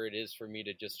harder it is for me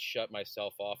to just shut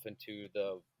myself off into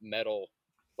the metal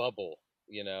bubble,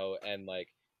 and like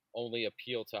only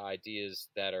appeal to ideas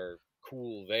that are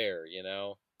cool there,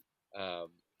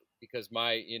 because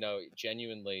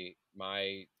genuinely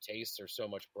my tastes are so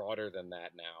much broader than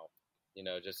that now,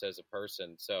 just as a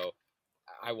person. So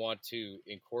I want to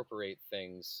incorporate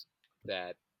things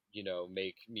that,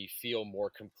 make me feel more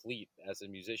complete as a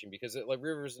musician, because like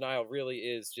Rivers Nile really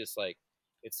is just like,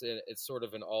 it's sort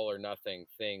of an all or nothing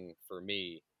thing for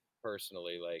me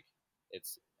personally. Like,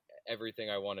 it's everything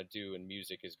I want to do in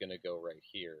music is going to go right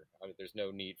here. I mean, there's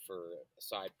no need for a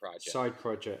side project.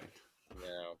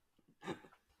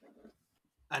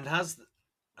 And has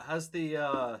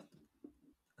the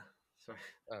sorry.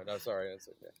 Oh no, sorry, that's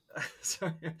okay.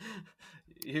 Sorry,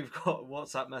 you've got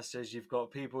WhatsApp messages. You've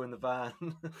got people in the van.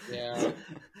 Yeah.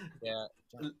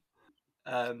 Being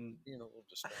a little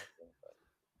distracting.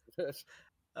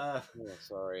 But...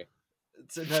 sorry.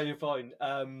 So, no, you're fine.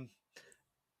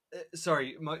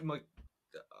 Sorry, my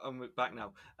I'm back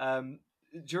now.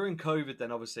 During COVID,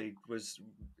 then obviously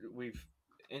we've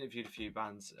interviewed a few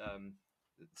bands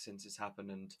since it's happened,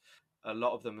 and a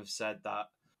lot of them have said that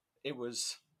it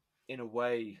was, in a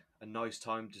way, a nice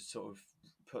time to sort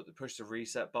of push the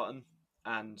reset button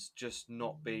and just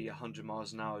not be 100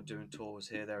 miles an hour doing tours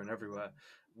here, there, and everywhere.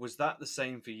 Was that the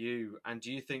same for you? And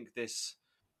do you think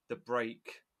the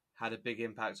break had a big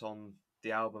impact on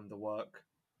the album, the work?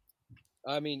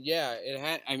 I mean, yeah, it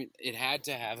had. I mean, it had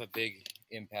to have a big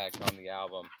impact on the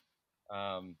album.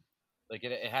 Like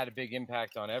it had a big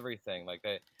impact on everything. Like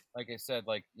that. Like I said,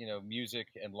 like, music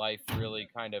and life really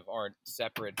kind of aren't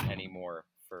separate anymore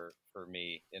for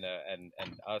me, and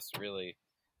us, really.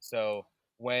 So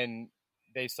when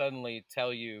they suddenly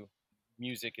tell you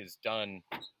music is done,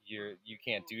 you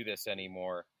can't do this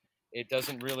anymore, it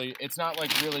doesn't really, it's not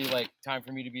like really like time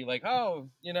for me to be like, oh,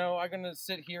 I'm gonna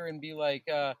sit here and be like,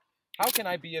 how can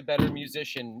I be a better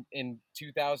musician in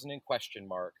 2000 and question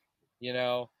mark? You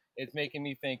know, it's making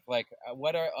me think like,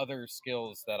 what are other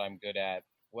skills that I'm good at?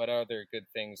 What are other good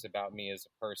things about me as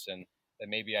a person that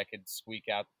maybe I could squeak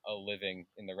out a living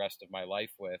in the rest of my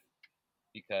life with?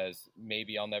 Because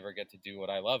maybe I'll never get to do what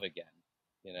I love again,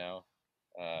 you know?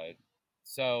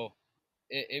 So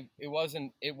it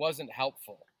wasn't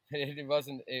helpful. It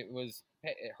wasn't, it was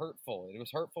hurtful. It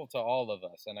was hurtful to all of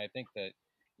us. And I think that,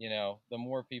 you know, the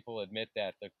more people admit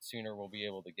that, the sooner we'll be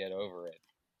able to get over it,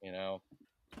 you know?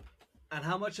 And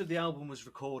how much of the album was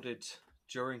recorded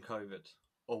during COVID,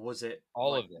 or was it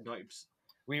All like of it. 90%?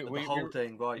 We The whole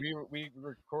thing, right? we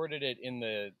recorded it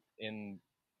in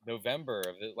November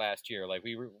of the last year. Like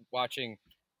we were watching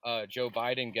Joe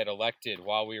Biden get elected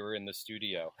while we were in the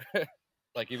studio.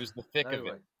 Like it was the thick No of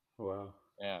way. it. Wow.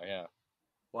 Yeah.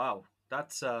 Wow,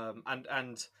 that's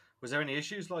and was there any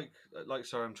issues like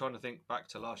sorry, I'm trying to think back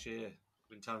to last year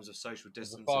in terms of social It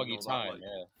was a distancing foggy and all time, that. Like,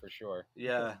 yeah, for sure.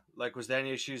 yeah, like was there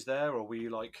any issues there, or were you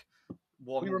like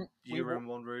one We were were in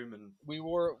one room and we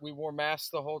wore masks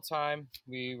the whole time.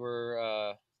 We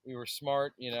were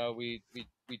smart, you know. We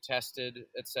tested,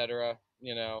 etc.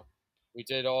 You know, we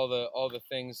did all the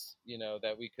things, you know,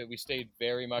 that we could. We stayed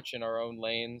very much in our own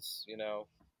lanes. You know,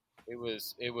 it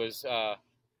was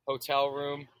hotel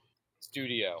room,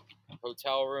 studio,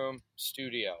 hotel room,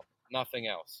 studio, nothing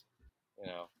else. You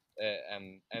know,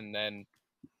 and then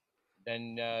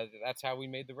that's how we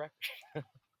made the record.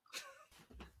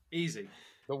 easy?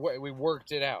 The way we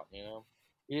worked it out, you know.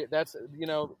 That's, you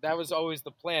know, that was always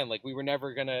the plan. Like we were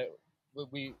never gonna.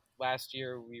 We last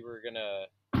year we were gonna,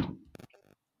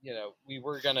 you know, we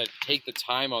were gonna take the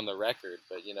time on the record,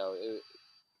 but you know,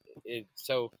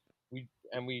 so we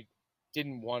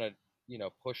didn't want to, you know,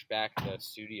 push back the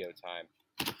studio time,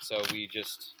 so we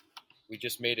just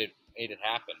made it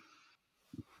happen.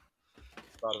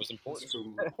 Thought it was important.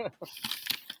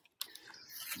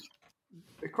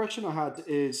 The question I had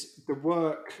is the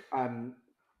work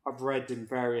I've read in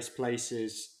various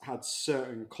places had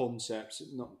certain concepts,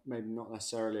 maybe not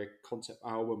necessarily a concept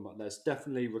album, but there's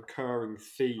definitely recurring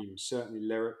themes, certainly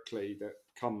lyrically, that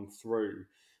come through.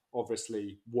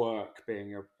 Obviously, work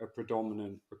being a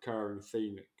predominant recurring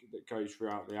theme that goes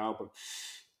throughout the album.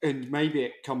 And maybe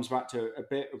it comes back to a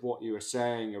bit of what you were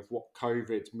saying of what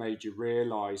COVID made you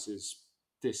realize is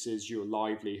this is your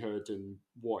livelihood and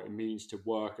what it means to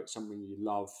work at something you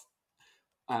love.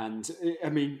 And I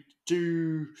mean,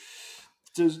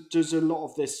 does a lot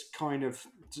of this kind of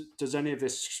does any of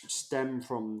this stem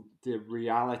from the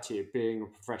reality of being a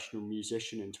professional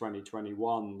musician in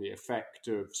 2021, the effect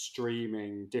of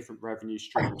streaming, different revenue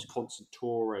streams, constant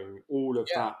touring, all of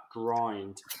Yeah, that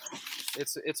grind?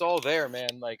 it's all there,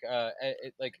 man. Like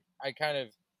like I kind of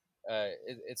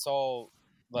it's all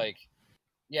like,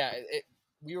 yeah,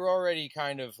 we were already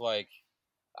kind of like,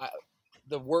 uh,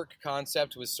 the work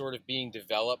concept was sort of being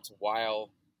developed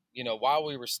while, you know, while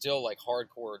we were still like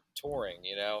hardcore touring,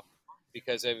 you know,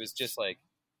 because it was just like,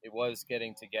 it was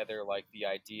getting together, like the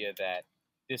idea that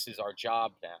this is our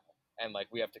job now, and like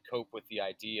we have to cope with the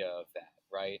idea of that,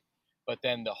 right? But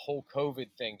then the whole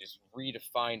COVID thing just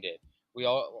redefined it. We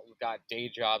all got day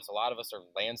jobs. A lot of us are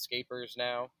landscapers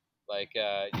now, like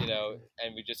you know,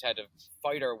 and we just had to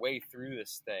fight our way through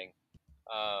this thing.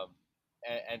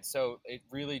 And so it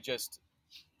really just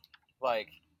like,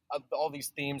 all these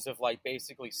themes of like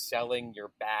basically selling your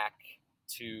back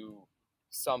to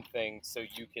something so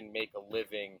you can make a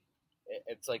living.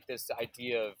 It's like this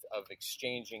idea of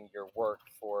exchanging your work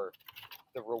for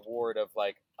the reward of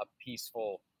like a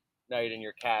peaceful night in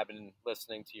your cabin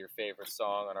listening to your favorite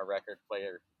song on a record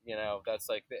player. You know, that's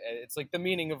like it's like the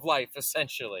meaning of life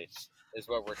essentially is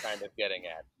what we're kind of getting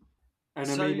at. And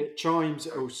I So mean, it chimes.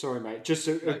 Oh, sorry, mate. Just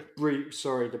a no, brief.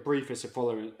 Sorry, the briefest of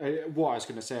following. What I was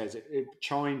going to say is it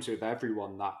chimes with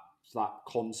everyone that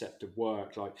concept of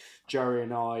work. Like Jerry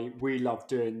and I, we love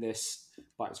doing this,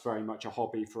 but it's very much a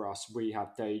hobby for us. We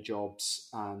have day jobs,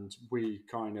 and we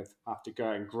kind of have to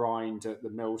go and grind at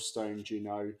the millstones, you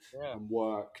know, Yeah. and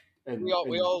work We and all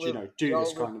you live know do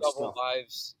this live kind of double stuff.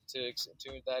 lives to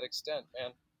that extent,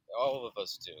 man. All of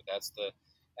us do. That's,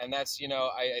 you know,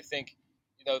 I think,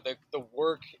 you know, the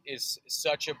work is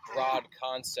such a broad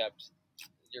concept.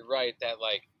 You're right that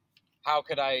like, how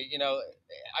could I, you know,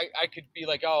 I could be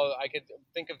like, oh, I could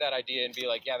think of that idea and be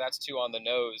like, yeah, that's too on the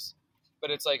nose,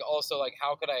 but it's like also like,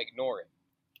 how could I ignore it,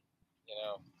 you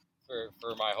know,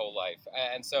 for my whole life?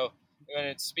 And so when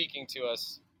it's speaking to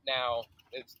us now,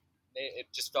 it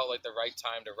just felt like the right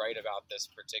time to write about this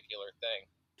particular thing.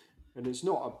 And it's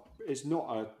not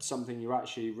a something you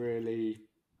actually really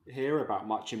hear about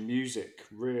much in music,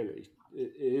 really.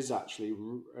 it is actually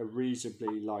a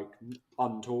reasonably like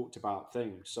untalked about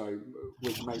thing. So,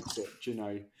 which makes it,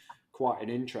 quite an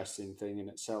interesting thing in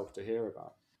itself to hear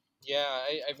about. Yeah,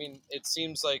 I mean, it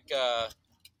seems like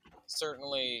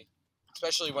certainly,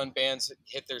 especially when bands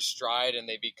hit their stride and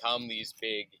they become these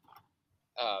big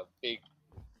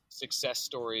success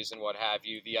stories and what have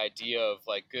you. The idea of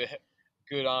like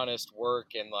good, honest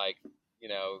work and like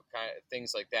kind of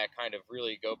things like that kind of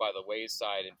really go by the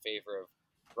wayside in favor of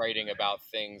writing about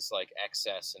things like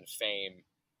excess and fame.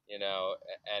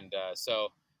 And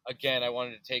so again, I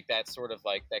wanted to take that sort of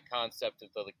like that concept of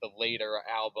the later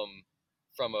album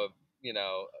from a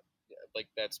like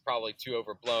that's probably too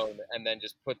overblown, and then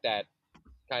just put that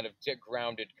kind of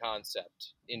grounded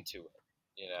concept into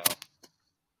it.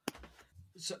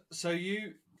 So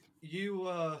you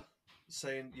were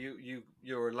saying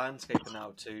you're a landscaper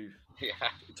now to Yeah,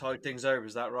 tide things over.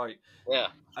 Is that right? yeah,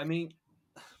 I mean,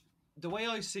 the way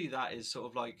I see that is sort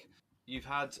of like you've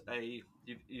had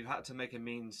to make a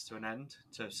means to an end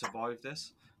to survive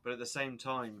this, but at the same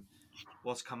time,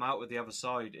 what's come out with the other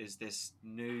side is this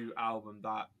new album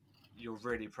that you're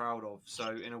really proud of.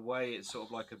 So in a way, it's sort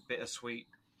of like a bittersweet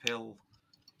pill.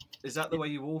 Is that the way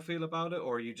you all feel about it,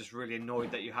 or are you just really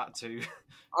annoyed that you had to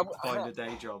find a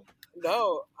day job?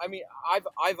 No, I mean,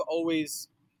 I've always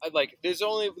like. There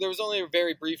was only a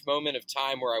very brief moment of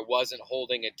time where I wasn't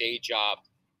holding a day job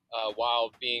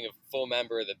while being a full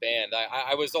member of the band.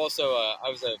 I was also I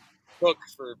was a cook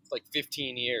for like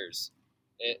 15 years,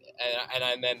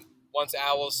 and then once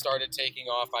Owls started taking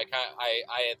off, I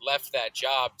had left that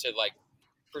job to like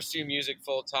pursue music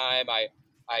full time.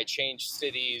 I changed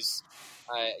cities.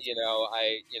 I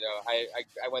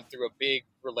went through a big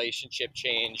relationship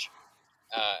change,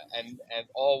 and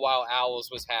all while Owls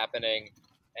was happening,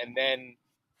 and then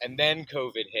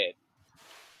COVID hit,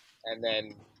 and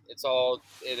then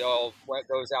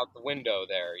goes out the window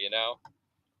there.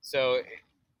 So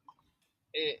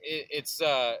it's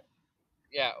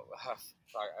yeah.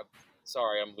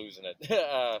 Sorry, I'm losing it.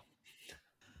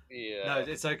 Yeah. No,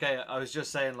 it's okay. I was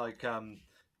just saying, like,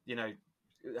 you know,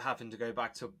 having to go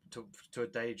back to a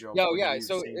day job Yeah, when yeah. you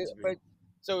seem to be.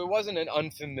 So it wasn't an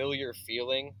unfamiliar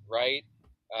feeling, right?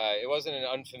 It wasn't an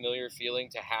unfamiliar feeling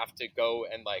to have to go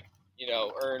and like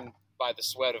earn by the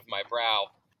sweat of my brow,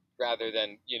 rather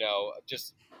than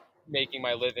just making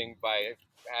my living by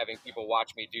having people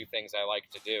watch me do things I like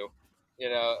to do.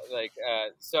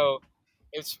 So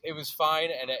it was fine,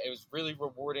 and it was really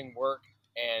rewarding work,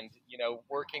 and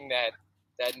working that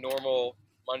normal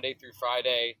Monday through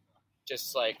Friday,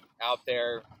 just like out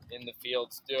there in the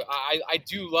fields. I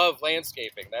do love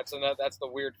landscaping. That's the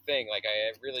weird thing. Like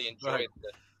I really enjoy Right.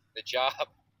 the job,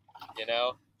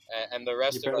 and the You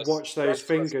rest of better us. watch the those rest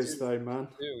of us fingers, too, though, man.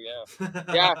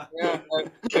 yeah.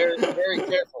 Very, very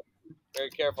careful. Very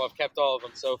careful. I've kept all of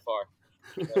them so far.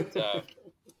 But,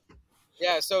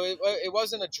 yeah, so it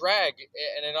wasn't a drag,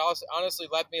 and it also honestly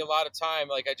left me a lot of time.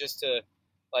 Like I just to,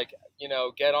 like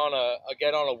get on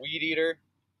a weed eater,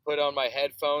 put on my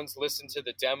headphones, listen to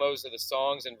the demos of the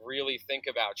songs, and really think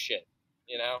about shit.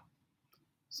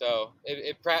 So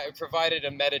it provided a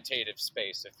meditative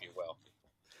space, if you will.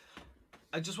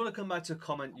 I just want to come back to a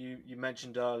comment you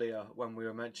mentioned earlier when we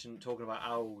were talking about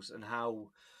Owls and how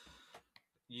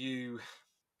you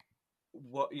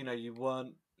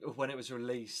weren't, when it was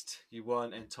released, you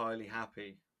weren't entirely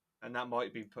happy, and that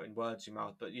might be putting words in your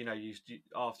mouth, but you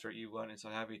after it you weren't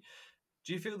entirely happy.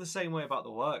 Do you feel the same way about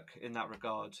the work in that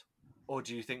regard, or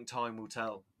do you think time will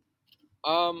tell?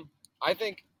 I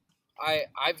think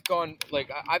I've gone like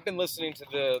I've been listening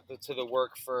to the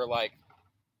work for like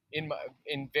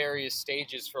in various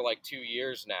stages for like 2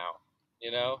 years now.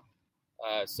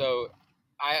 So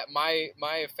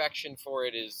my affection for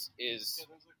it is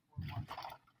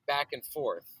back and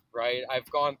forth, right? I've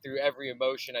gone through every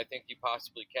emotion I think you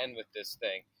possibly can with this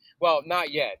thing. Well,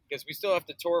 not yet, because we still have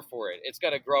to tour for it. It's got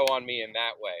to grow on me in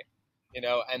that way,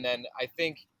 And then I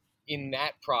think in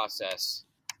that process,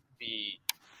 the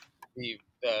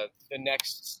the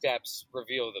next steps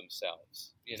reveal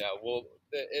themselves.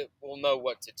 We'll know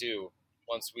what to do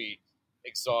once we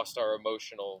exhaust our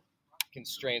emotional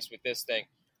constraints with this thing.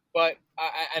 But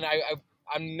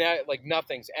I'm not like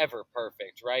nothing's ever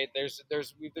perfect, right? There's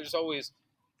always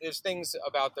there's things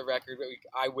about the record that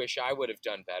I wish I would have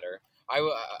done better.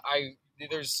 I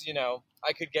there's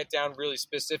I could get down really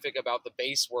specific about the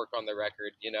bass work on the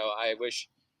record. I wish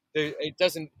it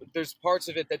doesn't. There's parts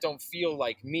of it that don't feel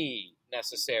like me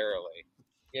necessarily,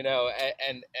 and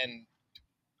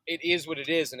it is what it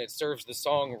is, and it serves the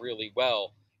song really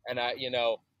well. And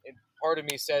part of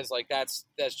me says like that's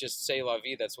just c'est la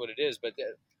vie. That's what it is. But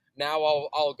now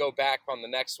I'll go back on the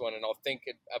next one and I'll think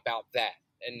about that,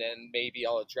 and then maybe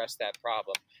I'll address that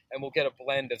problem, and we'll get a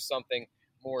blend of something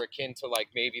more akin to like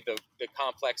maybe the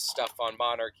complex stuff on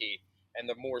Monarchy and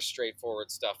the more straightforward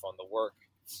stuff on the work.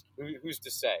 Who's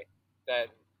to say that,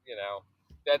 you know,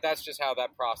 that's just how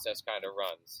that process kind of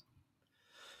runs.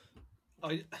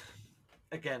 I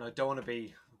don't want to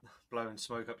be blowing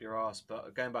smoke up your ass,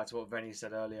 but going back to what Venny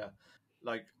said earlier,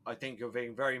 like, I think you're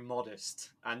being very modest,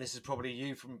 and this is probably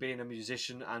you from being a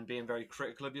musician and being very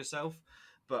critical of yourself.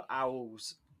 But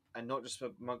Owls, and not just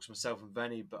amongst myself and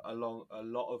Venny, but along a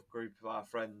lot of group of our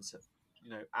friends,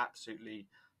 absolutely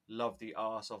love the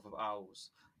arse off of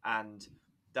Owls, and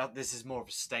that this is more of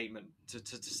a statement to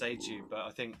say to you. But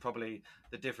I think probably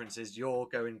the difference is you're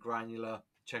going granular,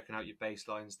 checking out your bass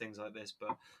lines, things like this.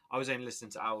 But I was only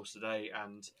listening to Owls today,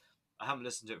 and I haven't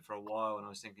listened to it for a while, and I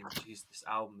was thinking, geez, this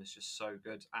album is just so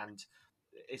good. And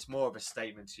it's more of a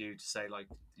statement to you to say, like,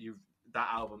 that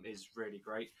album is really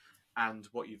great, and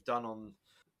what you've done on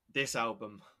this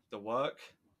album, the work,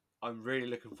 I'm really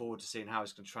looking forward to seeing how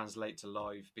it's going to translate to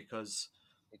live. Because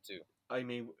Me too. I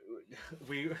mean,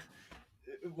 we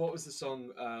what was the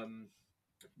song?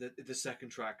 The second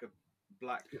track of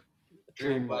Black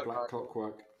Dream by Black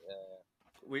Clockwork. Yeah.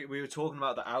 We were talking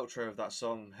about the outro of that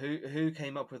song. Who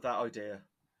came up with that idea?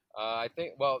 I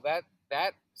think, well,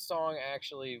 that song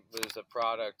actually was a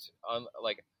product on,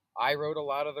 like, I wrote a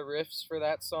lot of the riffs for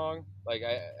that song, like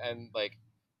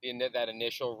that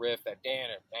initial riff, that dan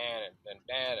and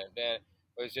dan.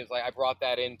 It was just like I brought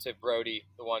that into Brody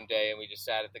the one day, and we just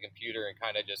sat at the computer and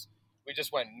kind of we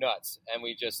just went nuts, and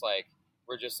we're just like,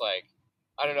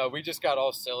 I don't know, we just got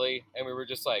all silly, and we were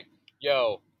just like,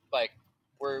 yo, like,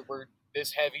 we're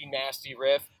this heavy nasty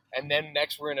riff, and then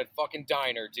next we're in a fucking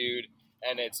diner, dude,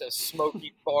 and it's a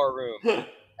smoky bar room,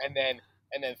 and then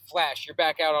flash, you're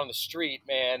back out on the street,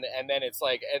 man, and then it's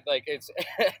like it's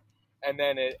and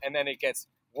then it gets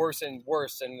worse and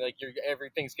worse, and like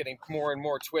everything's getting more and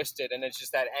more twisted, and it's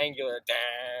just that angular,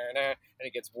 and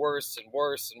it gets worse and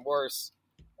worse and worse,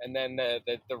 and then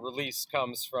the release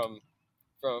comes from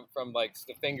like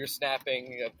the finger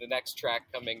snapping of the next track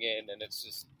coming in, and it's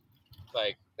just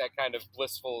like that kind of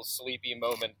blissful, sleepy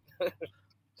moment.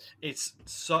 It's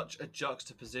such a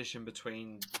juxtaposition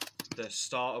between the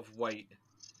start of Wait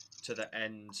to the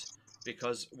end,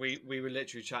 because we were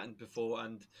literally chatting before,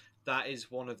 and that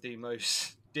is one of the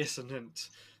most dissonant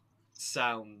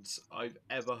sounds I've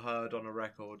ever heard on a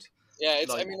record. Yeah,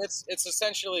 it's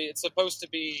essentially, it's supposed to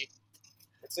be,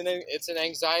 it's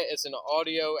an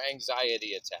audio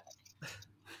anxiety attack.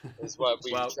 Is what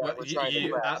we're trying to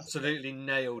you grasp. Absolutely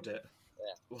nailed it.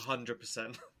 Yeah, 100%.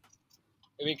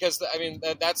 I mean, because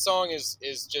that song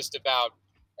is just about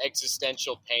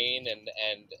existential pain and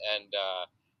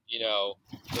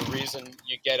the reason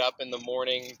you get up in the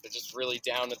morning, just really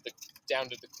down to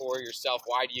the core of yourself.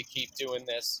 Why do you keep doing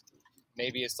this?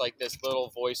 Maybe it's like this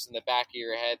little voice in the back of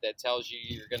your head that tells you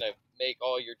you're gonna make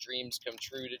all your dreams come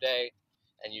true today,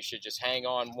 and you should just hang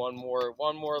on one more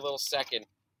little second,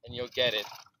 and you'll get it.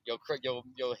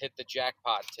 You'll hit the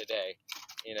jackpot today.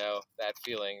 You know, that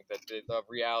feeling that the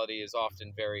reality is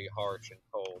often very harsh and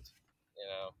cold. You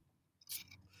know.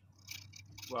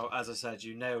 Well, as I said,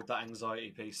 you nailed that anxiety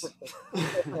piece.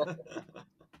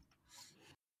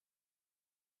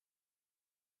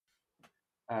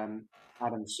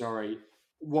 Adam, sorry.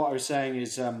 What I was saying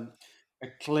is a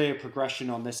clear progression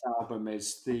on this album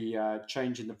is the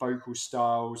change in the vocal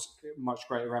styles, much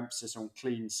greater emphasis on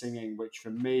clean singing, which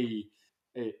for me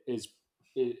it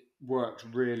worked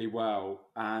really well.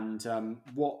 And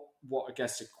what I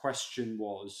guess the question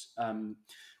was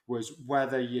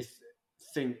whether you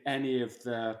think any of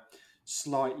the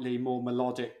slightly more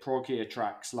melodic proggier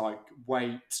tracks like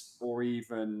Wait or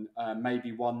even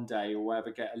Maybe One Day or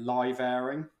ever get a live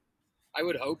airing. I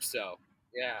would hope so.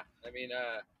 Yeah, I mean,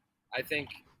 I think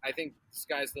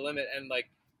sky's the limit, and like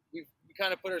we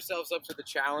kind of put ourselves up to the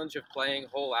challenge of playing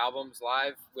whole albums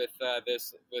live with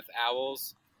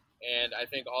Owls, and I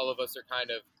think all of us are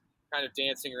kind of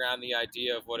dancing around the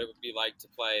idea of what it would be like to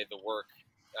play the work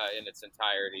in its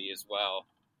entirety as well.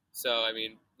 So I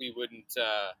mean, we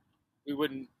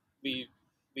wouldn't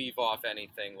leave off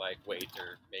anything like Wait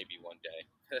or Maybe One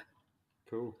Day.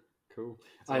 Cool.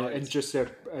 And just a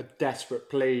desperate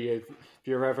plea, if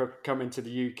you're ever coming to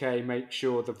the UK, make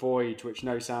sure The Void, which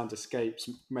No Sound Escapes,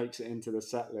 makes it into the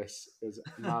set list. Is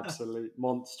an absolute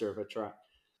monster of a track.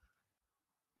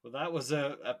 Well, that was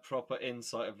a proper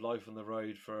insight of life on the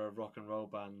road for a rock and roll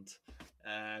band.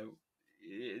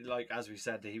 Like, as we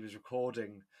said, he was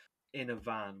recording in a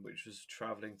van which was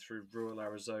traveling through rural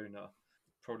Arizona,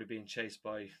 probably being chased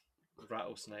by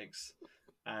rattlesnakes,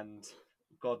 and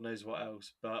God knows what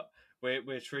else. But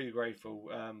we're truly grateful.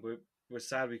 We're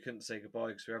sad we couldn't say goodbye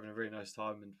because we're having a really nice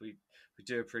time, and we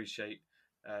do appreciate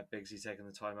Bigsy taking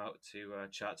the time out to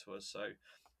chat to us. So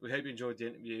we hope you enjoyed the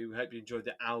interview. We hope you enjoyed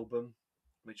the album,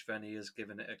 which Venny has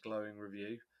given it a glowing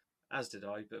review, as did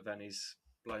I. But Venny's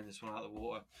blown this one out of the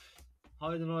water.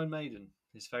 Higher than Iron Maiden,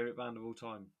 his favourite band of all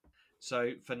time.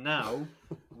 So for now,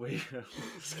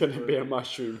 it's going to be a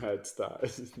mushroom head, that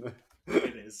isn't it?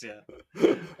 It is,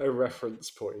 yeah. A reference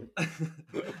point.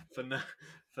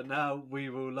 For now, we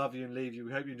will love you and leave you.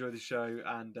 We hope you enjoyed the show,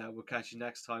 and we'll catch you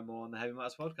next time on the Heavy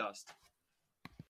Matters Podcast.